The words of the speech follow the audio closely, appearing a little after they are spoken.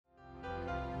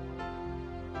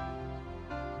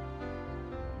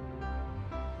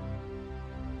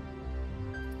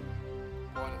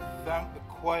thank the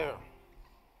choir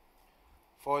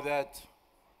for that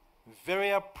very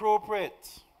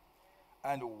appropriate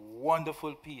and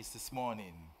wonderful piece this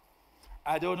morning.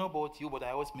 I don't know about you, but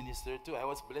I was ministered too. I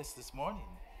was blessed this morning.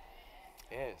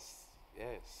 Yes.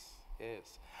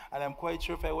 And I'm quite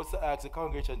sure if I was to ask the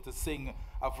congregation to sing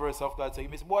a verse of God, saying,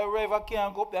 Miss Boy, River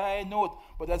can't go up the high note.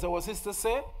 But as our sister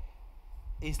said,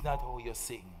 it's not how you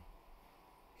sing.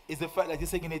 It's the fact that you're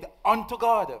singing it unto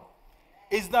God.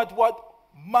 It's not what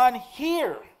man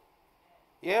hear.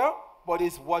 Yeah? But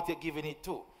it's what you're giving it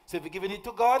to. So if you're giving it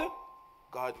to God,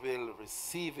 God will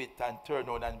receive it and turn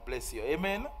on and bless you.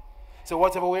 Amen? So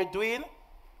whatever we're doing,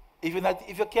 if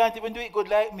you can't even do it good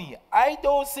like me, I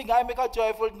don't sing, I make a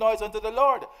joyful noise unto the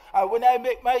Lord. And when I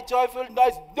make my joyful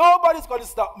noise, nobody's going to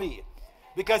stop me.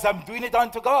 Because I'm doing it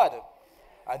unto God.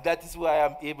 And that is why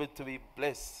I'm able to be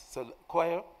blessed. So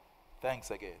choir,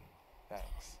 thanks again.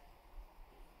 Thanks.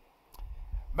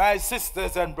 My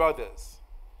sisters and brothers,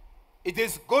 it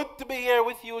is good to be here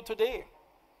with you today.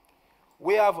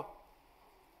 We have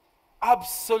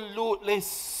absolutely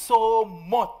so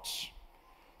much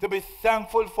to be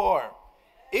thankful for,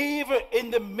 even in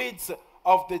the midst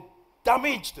of the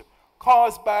damage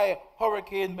caused by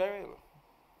Hurricane Beryl.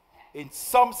 In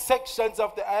some sections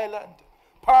of the island,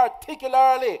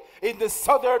 particularly in the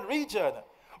southern region.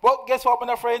 But guess what,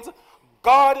 my friends?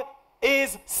 God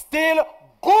is still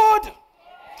good.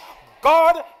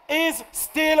 God is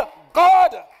still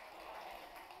God.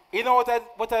 You know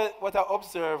what I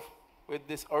observe with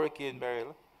this Hurricane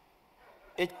Beryl?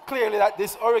 It's clearly that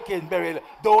this Hurricane Beryl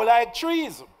don't like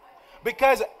trees.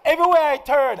 Because everywhere I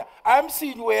turn, I'm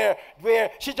seeing where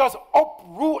she just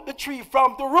uproot the tree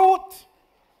from the root.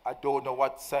 I don't know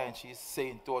what sign she's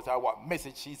saying to us or what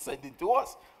message she's sending to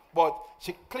us, but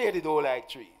she clearly don't like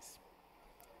trees.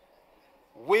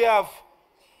 We have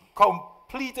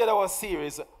completed our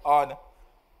series on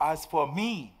As for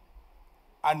me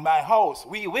and my house,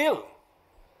 we will.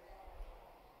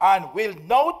 And we'll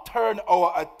now turn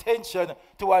our attention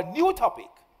to a new topic,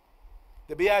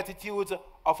 the Beatitudes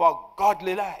of a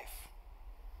godly life.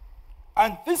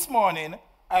 And this morning,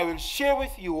 I will share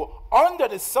with you under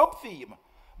the sub-theme,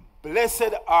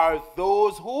 Blessed are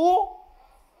those who...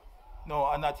 No,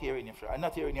 I'm not hearing you. I'm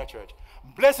not hearing your church.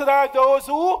 Blessed are those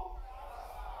who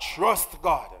trust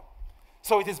God.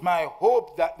 So it is my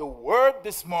hope that the word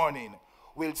this morning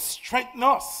will strengthen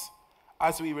us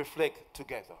as we reflect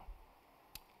together.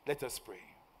 Let us pray.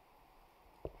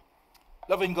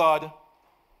 Loving God,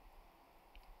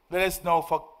 let us now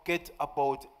forget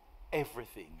about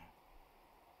everything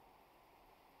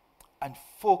and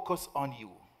focus on you.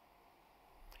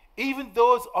 Even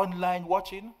those online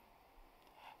watching,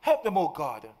 help them, oh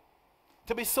God,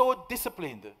 to be so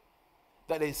disciplined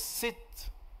that they sit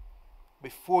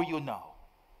before you now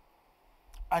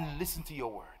and listen to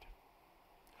your word.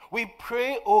 We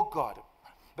pray, oh God,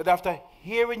 that after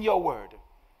hearing your word,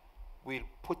 we'll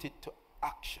put it to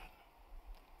action.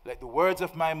 Let the words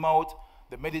of my mouth,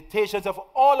 the meditations of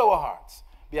all our hearts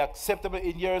be acceptable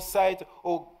in your sight,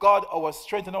 O God, our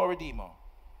strength and our Redeemer.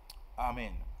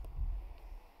 Amen.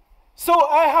 So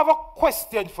I have a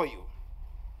question for you.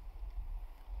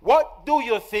 What do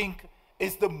you think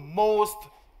is the most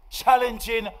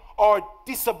challenging or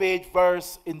disobeyed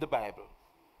verse in the Bible?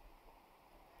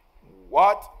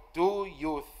 What do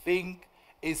you think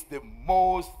is the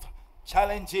most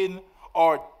challenging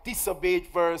or disobeyed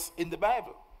verse in the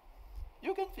Bible?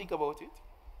 You can think about it.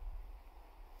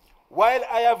 While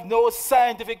I have no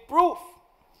scientific proof,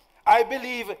 I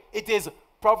believe it is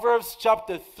Proverbs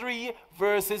chapter 3,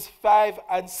 verses 5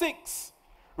 and 6,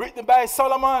 written by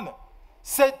Solomon,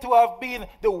 said to have been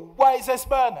the wisest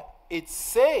man. It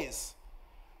says,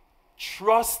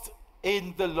 trust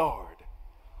in the Lord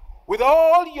with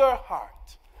all your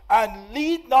heart and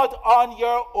lean not on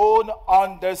your own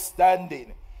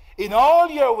understanding. In all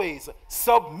your ways,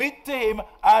 submit to him,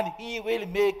 and he will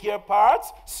make your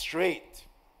paths straight.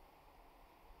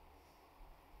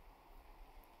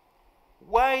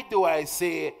 Why do I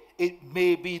say it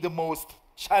may be the most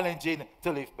challenging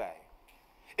to live by?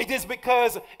 It is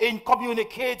because in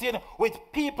communicating with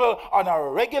people on a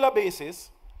regular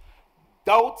basis,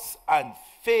 doubts and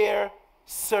fear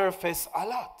surface a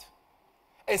lot,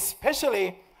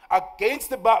 especially against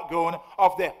the background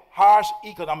of the harsh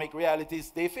economic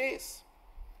realities they face,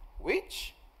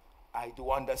 which I do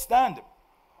understand.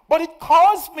 But it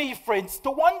caused me, friends,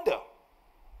 to wonder.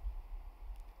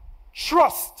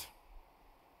 Trust.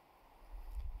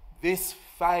 This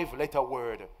 5-letter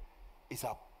word is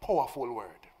a powerful word.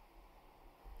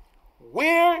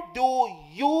 Where do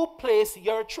you place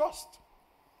your trust?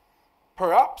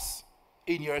 Perhaps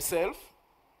in yourself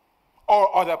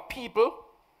or other people,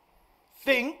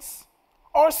 things,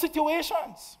 or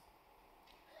situations.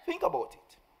 Think about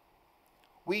it.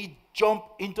 We jump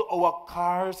into our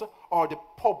cars or the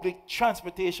public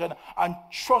transportation and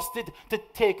trust it to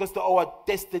take us to our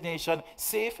destination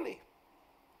safely.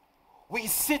 We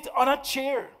sit on a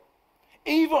chair,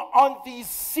 even on these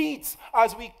seats,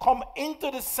 as we come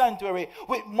into the sanctuary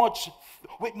with much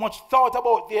thought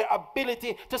about their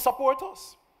ability to support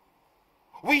us.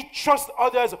 We trust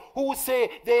others who say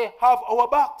they have our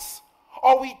backs,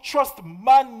 or we trust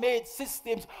man-made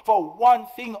systems for one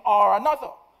thing or another.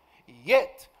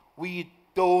 Yet, we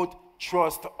don't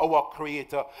trust our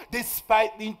Creator,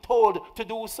 despite being told to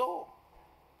do so.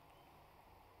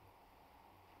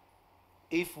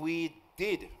 If we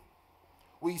did,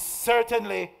 we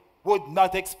certainly would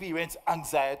not experience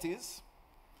anxieties,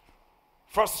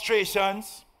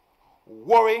 frustrations,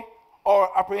 worry,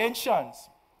 or apprehensions.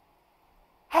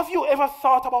 Have you ever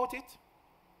thought about it?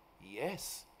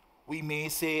 Yes. We may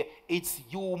say it's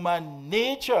human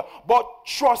nature, but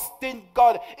trusting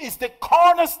God is the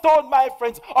cornerstone, my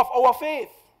friends, of our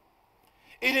faith.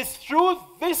 It is through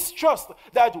this trust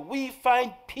that we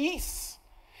find peace.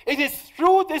 It is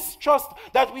through this trust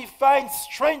that we find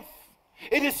strength.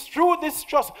 It is through this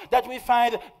trust that we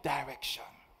find direction.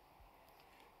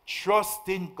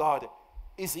 Trusting God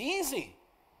is easy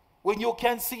when you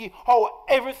can see how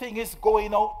everything is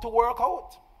going out to work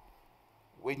out.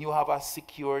 When you have a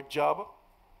secure job,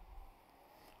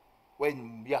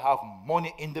 when you have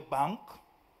money in the bank,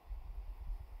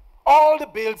 all the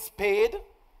bills paid,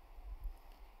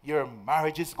 your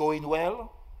marriage is going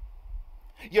well,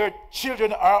 your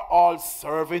children are all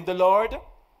serving the Lord,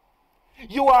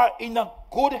 you are in a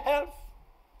good health,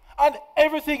 and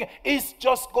everything is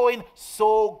just going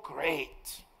so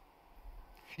great.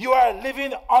 You are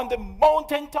living on the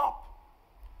mountaintop.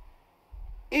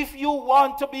 If you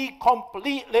want to be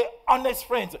completely honest,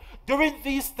 friends, during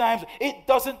these times, it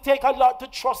doesn't take a lot to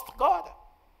trust God.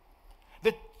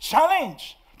 The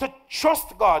challenge to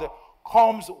trust God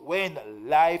comes when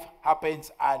life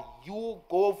happens and you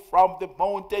go from the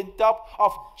mountaintop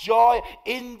of joy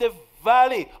in the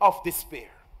valley of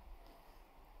despair.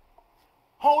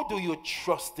 How do you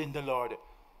trust in the Lord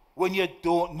when you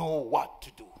don't know what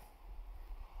to do?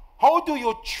 How do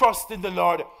you trust in the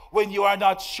Lord when you are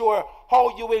not sure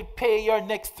how you will pay your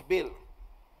next bill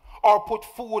or put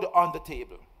food on the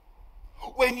table?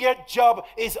 When your job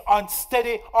is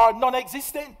unsteady or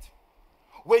non-existent?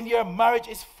 When your marriage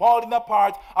is falling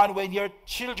apart and when your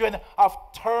children have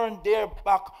turned their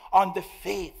back on the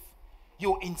faith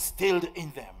you instilled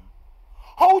in them?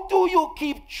 How do you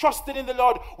keep trusting in the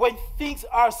Lord when things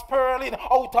are spiraling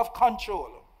out of control?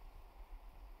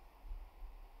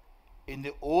 In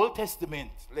the Old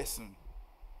Testament lesson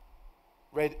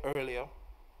read earlier,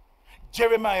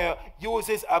 Jeremiah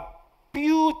uses a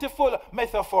beautiful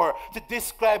metaphor to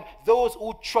describe those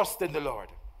who trust in the Lord.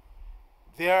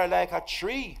 They are like a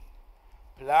tree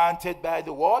planted by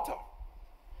the water.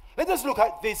 Let us look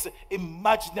at this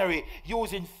imaginary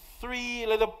using 3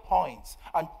 little points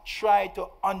and try to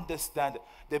understand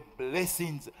the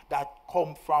blessings that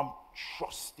come from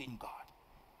trusting God.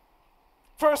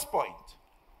 First point,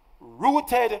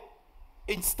 rooted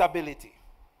in stability.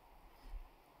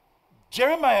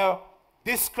 Jeremiah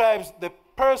describes the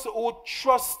person who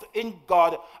trusts in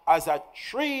God as a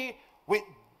tree with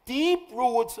deep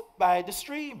roots by the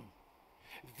stream.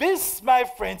 This, my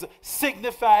friends,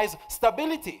 signifies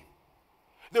stability.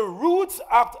 The roots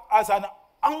act as an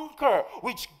anchor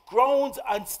which grounds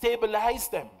and stabilizes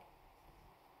them.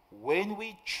 When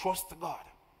we trust God,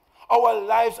 our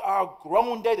lives are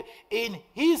grounded in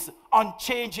His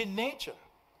unchanging nature.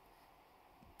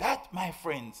 That, my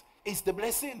friends, is the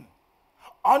blessing.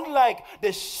 Unlike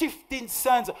the shifting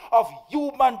sands of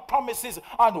human promises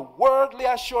and worldly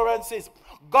assurances,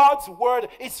 God's word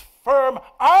is firm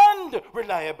and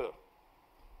reliable.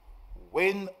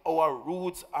 When our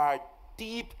roots are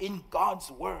deep in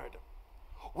God's word,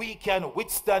 we can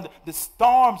withstand the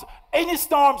storms, any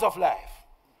storms of life.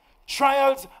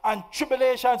 Trials and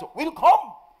tribulations will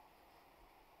come.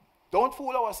 Don't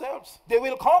fool ourselves. They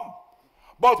will come.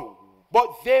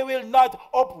 But they will not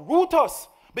uproot us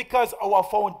because our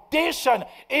foundation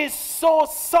is so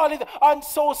solid and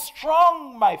so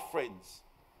strong, my friends.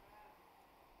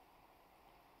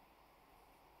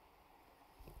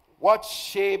 What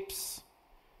shapes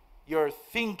your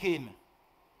thinking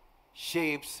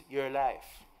shapes your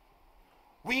life.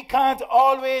 We can't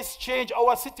always change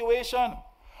our situation,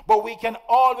 but we can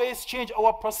always change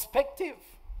our perspective.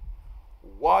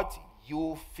 What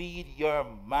you feed your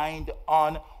mind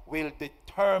on will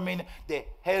determine the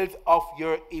health of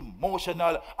your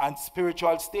emotional and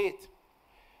spiritual state.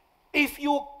 If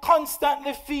you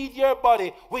constantly feed your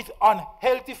body with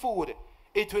unhealthy food,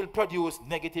 it will produce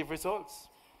negative results.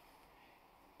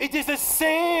 It is the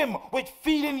same with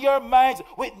feeding your minds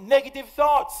with negative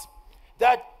thoughts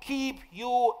that keep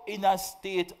you in a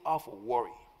state of worry.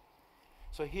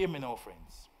 So hear me now,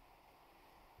 friends.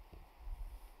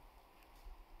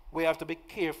 We have to be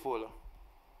careful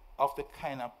of the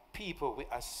kind of people we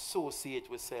associate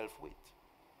ourselves with.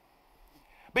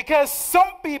 Because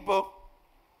some people,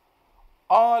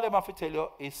 all them have to tell you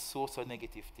is so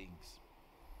negative things.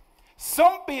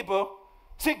 Some people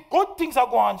say good things are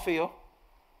going for you,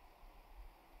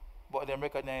 but them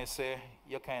recognize say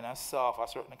you're kind of soft a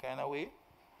certain kind of way,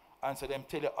 and so them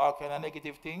tell you all kind of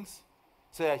negative things,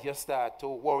 so that you start to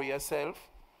worry yourself,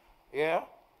 yeah.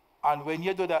 And when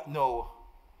you do that now,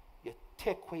 you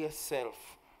take away yourself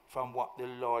from what the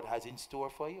Lord has in store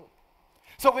for you.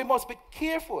 So we must be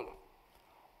careful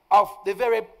of the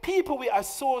very people we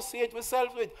associate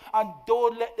ourselves with, and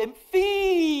don't let them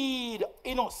feed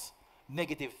in us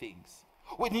negative things.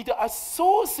 We need to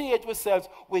associate ourselves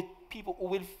with people who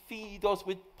will feed us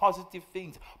with positive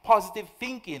things, positive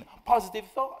thinking, positive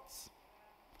thoughts.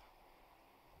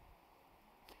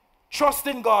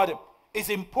 Trusting God is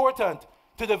important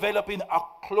to developing a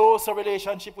closer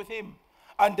relationship with Him.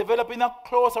 And developing a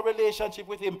closer relationship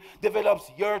with Him develops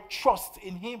your trust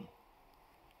in Him.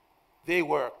 They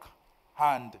work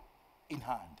hand in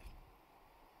hand.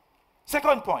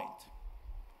 Second point,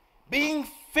 being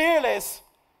fearless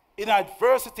in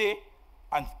adversity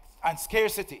and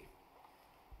scarcity.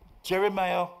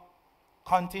 Jeremiah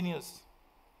continues,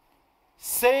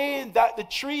 saying that the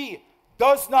tree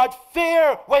does not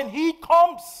fear when heat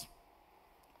comes.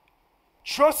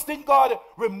 Trusting God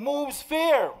removes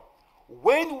fear.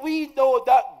 When we know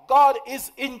that God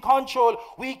is in control,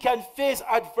 we can face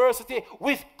adversity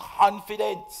with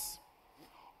confidence.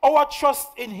 Our trust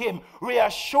in Him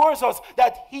reassures us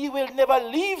that He will never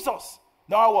leave us,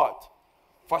 nor what?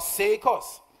 Forsake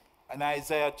us. And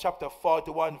Isaiah chapter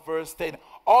 41 verse 10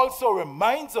 also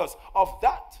reminds us of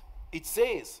that. It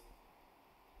says,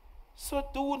 so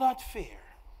do not fear,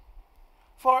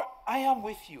 for I am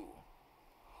with you.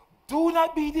 Do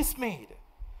not be dismayed,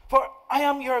 for I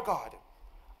am your God.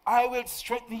 I will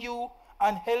strengthen you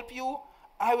and help you.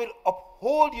 I will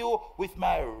uphold you with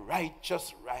my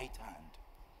righteous right hand.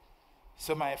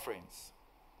 So my friends,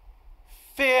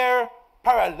 fear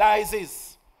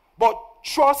paralyzes, but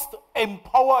trust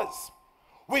empowers.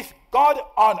 With God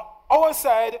on our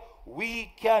side,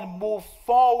 we can move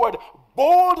forward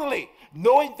boldly,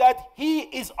 knowing that He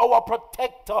is our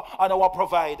protector and our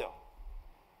provider.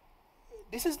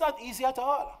 This is not easy at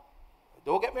all.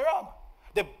 Don't get me wrong.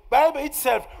 The Bible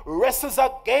itself wrestles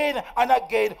again and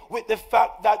again with the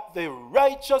fact that the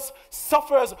righteous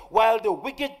suffers while the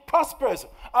wicked prospers.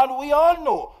 And we all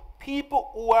know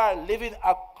people who are living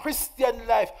a Christian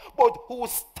life, but who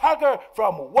stagger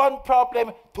from one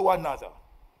problem to another.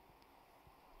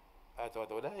 I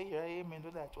thought, would I hear amen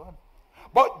to that one?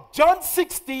 But John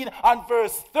 16 and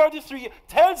verse 33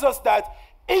 tells us that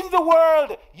in the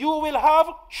world you will have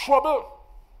trouble.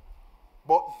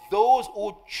 But those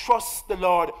who trust the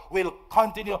Lord will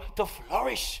continue to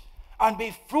flourish and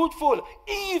be fruitful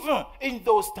even in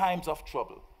those times of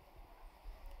trouble.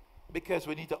 Because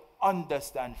we need to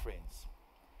understand, friends,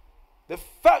 the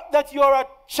fact that you are a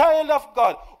child of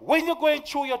God, when you're going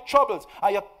through your troubles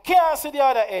and you can't see the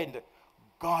other end,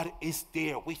 God is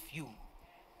there with you.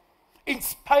 In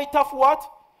spite of what?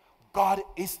 God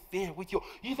is there with you.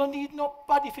 You don't need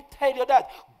nobody to tell you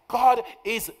that. God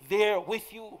is there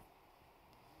with you.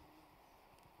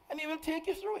 And He will take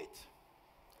you through it.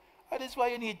 That is why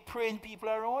you need praying people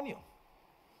around you.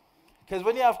 Because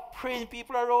when you have praying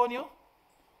people around you,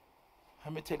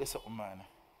 let me tell you something, man.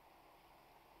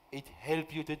 It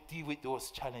helps you to deal with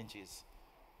those challenges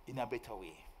in a better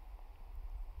way.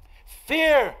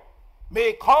 Fear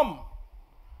may come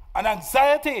and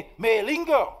anxiety may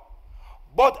linger,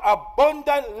 but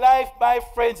abundant life, my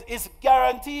friends, is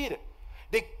guaranteed.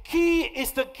 The key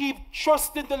is to keep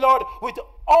trusting the Lord with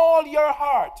all your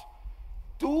heart.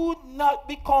 Do not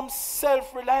become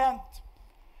self-reliant,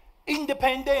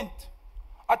 independent,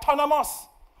 autonomous,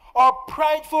 or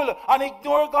prideful and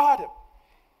ignore God.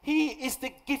 He is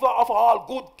the giver of all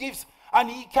good gifts, and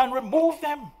He can remove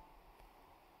them.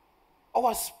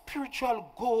 Our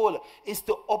spiritual goal is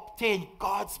to obtain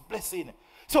God's blessing.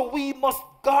 So we must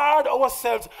guard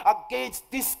ourselves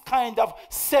against this kind of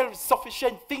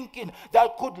self-sufficient thinking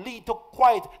that could lead to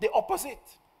quite the opposite.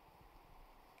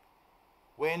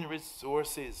 When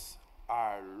resources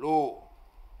are low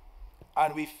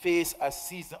and we face a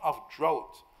season of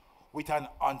drought with an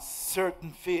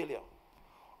uncertain failure,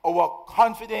 Our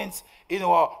confidence in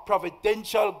our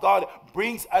providential God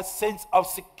brings a sense of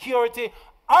security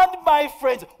and, my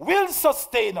friends, will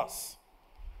sustain us.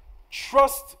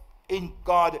 Trust in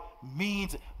God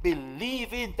means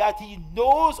believing that He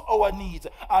knows our needs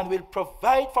and will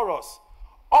provide for us,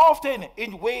 often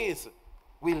in ways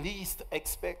we least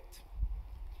expect.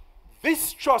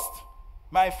 This trust,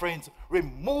 my friends,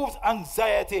 removes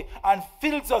anxiety and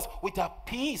fills us with a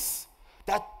peace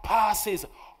that passes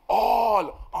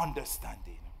all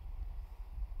understanding.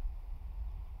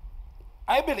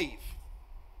 I believe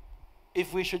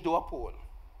if we should do a poll,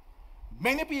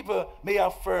 many people may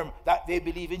affirm that they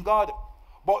believe in God,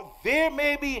 but there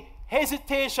may be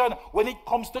hesitation when it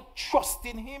comes to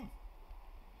trusting Him.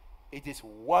 It is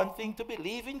one thing to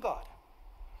believe in God,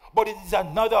 but it is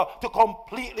another to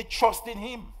completely trust in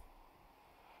Him.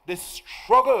 The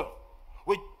struggle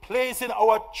with placing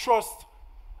our trust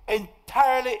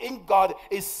entirely in God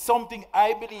is something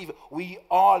I believe we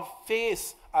all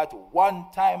face at one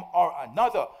time or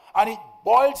another. And it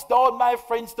boils down, my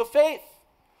friends, to faith,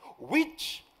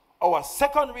 which our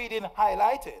second reading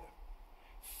highlighted.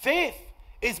 Faith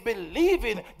is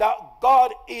believing that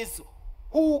God is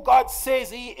who God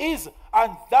says He is,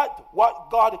 and that what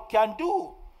God can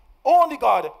do, only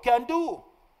God can do.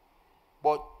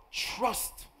 But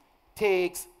trust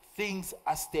takes things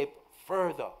a step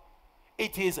further.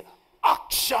 It is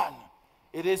action.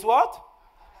 It is what?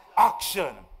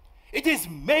 Action. It is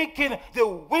making the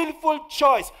willful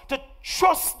choice to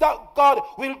trust that God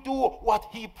will do what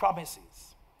He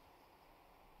promises.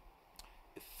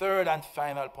 The third and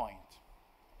final point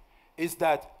is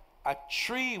that a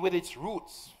tree with its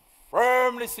roots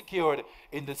firmly secured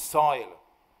in the soil,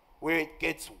 where it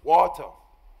gets water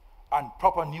and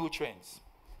proper nutrients,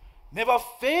 never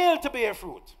fail to bear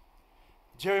fruit.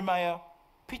 Jeremiah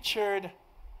pictured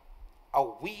a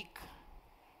weak,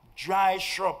 dry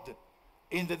shrub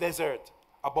in the desert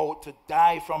about to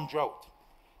die from drought.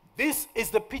 This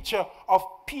is the picture of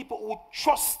people who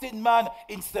trust in man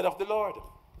instead of the Lord.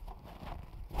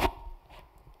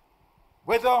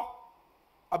 Whether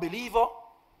a believer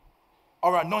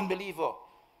or a non-believer,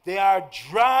 they are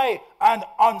dry and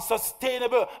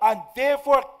unsustainable and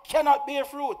therefore cannot bear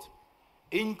fruit.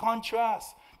 In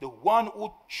contrast, the one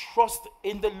who trusts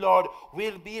in the Lord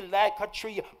will be like a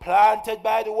tree planted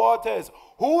by the waters,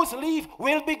 whose leaf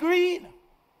will be green.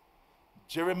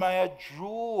 Jeremiah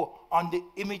drew on the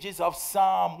images of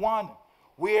Psalm 1,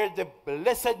 where the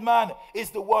blessed man is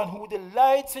the one who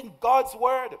delights in God's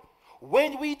word.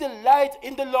 When we delight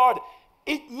in the Lord,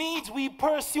 it means we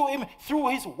pursue Him through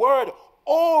His word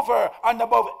over and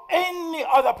above any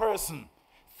other person,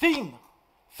 thing,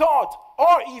 thought,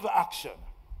 or even action.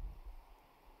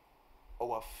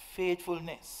 Our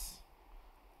faithfulness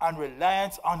and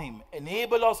reliance on Him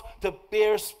enable us to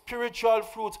bear spiritual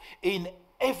fruits in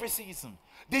every season,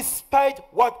 despite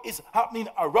what is happening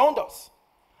around us.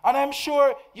 And I'm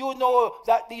sure you know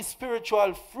that these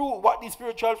spiritual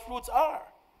fruits are: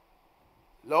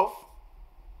 love,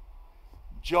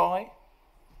 joy,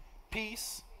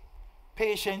 peace,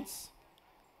 patience,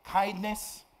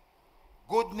 kindness,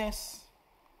 goodness,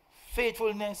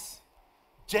 faithfulness,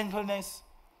 gentleness,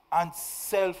 and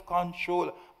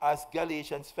self-control, as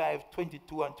Galatians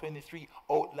 5:22 and 23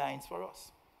 outlines for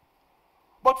us.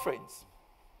 But friends,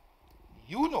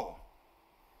 you know,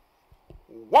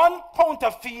 one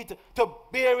counterfeit to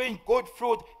bearing good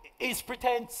fruit is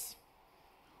pretense.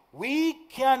 We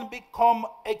can become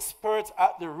experts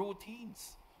at the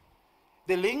routines,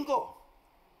 the lingo,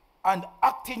 and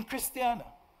acting Christian,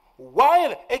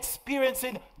 while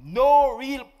experiencing no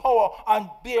real power and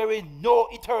bearing no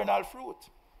eternal fruit.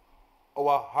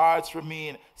 Our hearts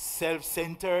remain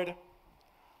self-centered,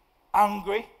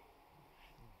 angry,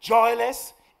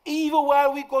 joyless, even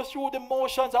while we go through the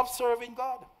motions of serving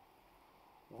God.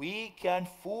 We can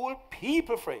fool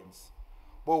people, friends,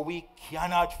 but we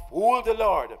cannot fool the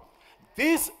Lord.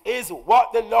 This is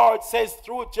what the Lord says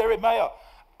through Jeremiah.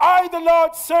 I, the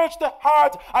Lord, search the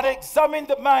heart and examine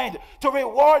the mind to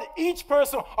reward each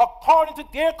person according to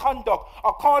their conduct,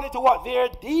 according to what their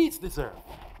deeds deserve.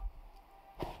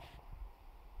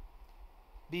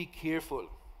 Be careful.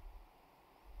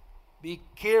 Be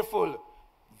careful,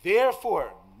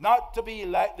 therefore, not to be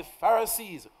like the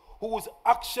Pharisees, whose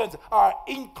actions are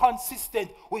inconsistent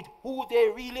with who they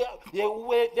really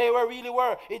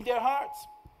were in their hearts.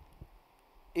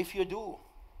 If you do,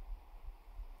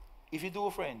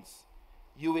 friends,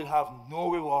 you will have no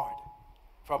reward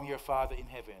from your Father in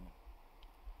heaven.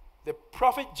 The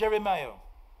prophet Jeremiah,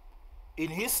 in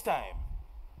his time,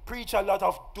 preached a lot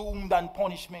of doom and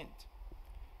punishment.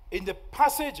 In the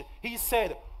passage, he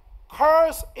said,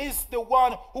 Cursed is the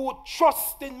one who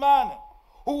trusts in man,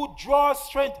 who draws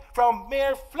strength from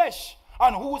mere flesh,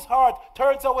 and whose heart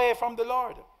turns away from the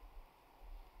Lord.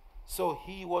 So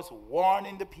he was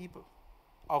warning the people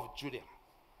of Judah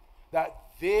that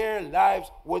their lives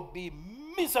would be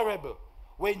miserable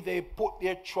when they put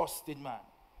their trust in man,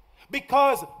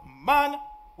 because man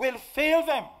will fail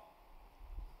them.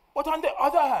 But on the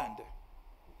other hand,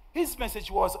 his message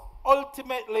was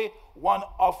ultimately one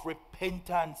of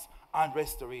repentance and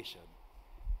restoration.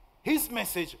 His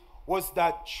message was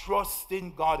that trust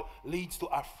in God leads to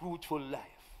a fruitful life.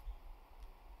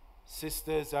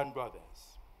 Sisters and brothers,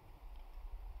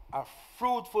 a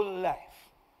fruitful life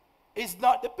is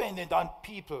not dependent on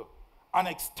people and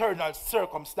external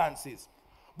circumstances,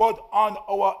 but on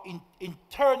our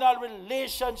internal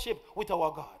relationship with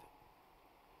our God.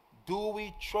 Do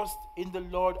we trust in the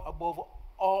Lord above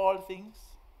all things?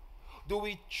 Do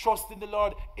we trust in the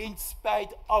Lord in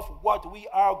spite of what we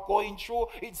are going through,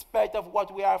 in spite of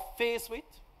what we are faced with?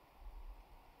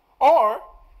 Or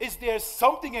is there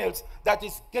something else that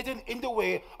is getting in the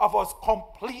way of us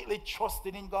completely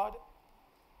trusting in God?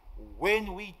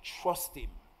 When we trust him,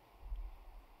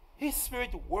 his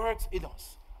Spirit works in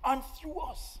us and through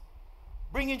us,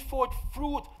 bringing forth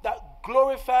fruit that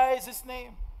glorifies his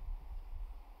name.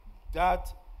 That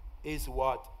is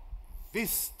what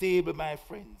this table, my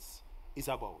friends, is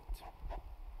about.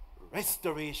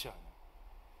 Restoration,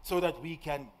 so that we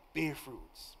can bear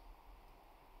fruits.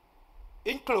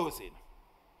 In closing,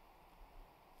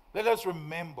 let us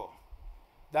remember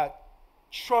that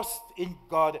trust in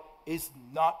God is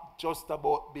not just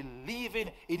about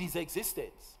believing in his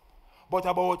existence, but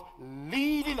about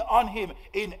leaning on him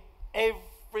in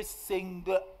every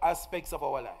single aspect of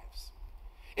our lives.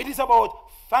 It is about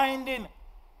finding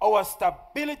our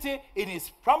stability in his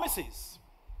promises,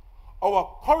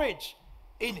 our courage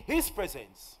in his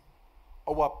presence,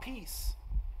 our peace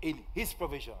in his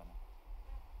provision,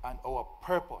 and our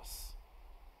purpose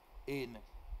in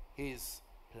his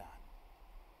plan.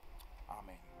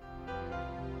 Amen.